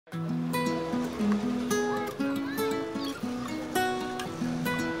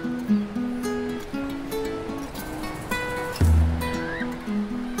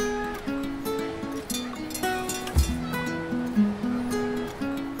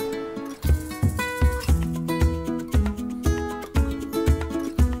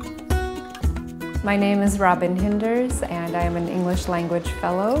My name is Robin Hinders and I am an English language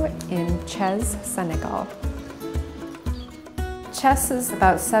fellow in TESOL, Senegal. Thies is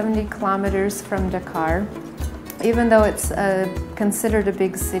about 70 kilometers from Dakar. Even though it's considered a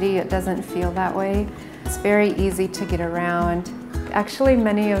big city, it doesn't feel that way. It's very easy to get around. Actually,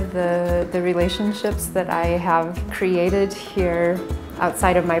 many of the relationships that I have created here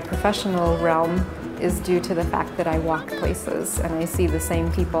outside of my professional realm is due to the fact that I walk places and I see the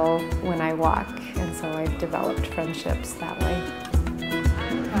same people when I walk, and so I've developed friendships that way.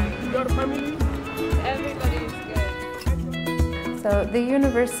 I'm fine. Your family? Everybody is good. So the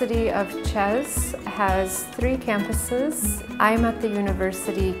University of Thies has 3 campuses. I'm at the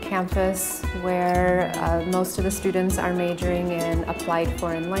university campus where most of the students are majoring in applied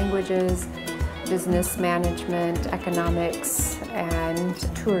foreign languages, business management, economics, and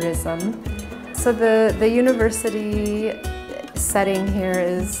tourism. So the university setting here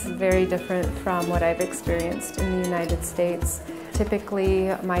is very different from what I've experienced in the United States.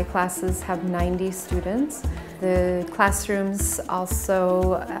 Typically, my classes have 90 students. The classrooms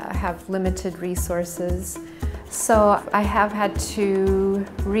also have limited resources. So I have had to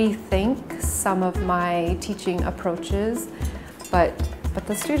rethink some of my teaching approaches, but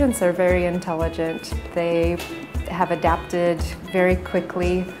the students are very intelligent. They have adapted very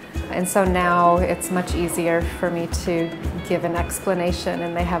quickly. And so now it's much easier for me to give an explanation,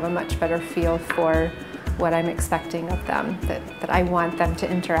 and they have a much better feel for what I'm expecting of them, that I want them to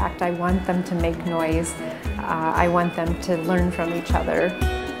interact, I want them to make noise, I want them to learn from each other.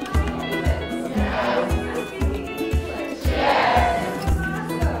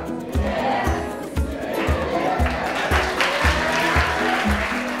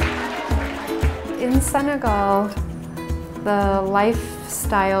 In Senegal, the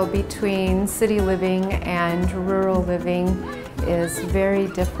lifestyle between city living and rural living is very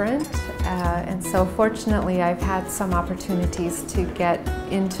different, and so fortunately I've had some opportunities to get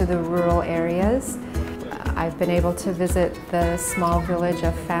into the rural areas. I've been able to visit the small village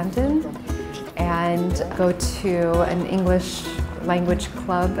of Fandon and go to an English language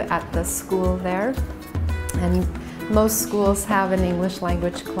club at the school there, and most schools have an English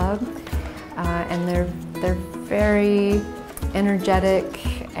language club, and they're very energetic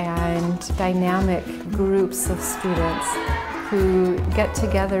and dynamic groups of students who get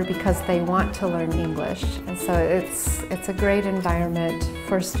together because they want to learn English. And so it's a great environment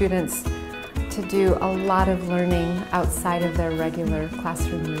for students to do a lot of learning outside of their regular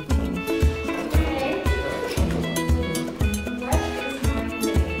classroom routine.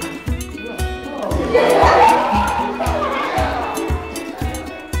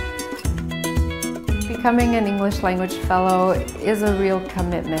 Becoming an English language fellow is a real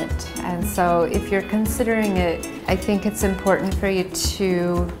commitment, and so if you're considering it, I think it's important for you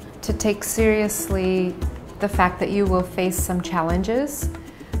to take seriously the fact that you will face some challenges,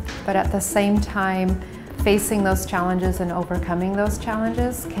 but at the same time, facing those challenges and overcoming those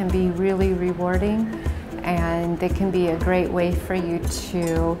challenges can be really rewarding, and it can be a great way for you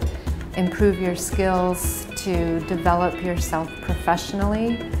to improve your skills, to develop yourself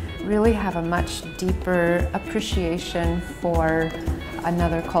professionally, really have a much deeper appreciation for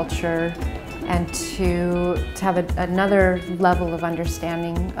another culture, and to have another level of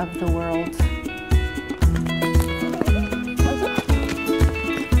understanding of the world.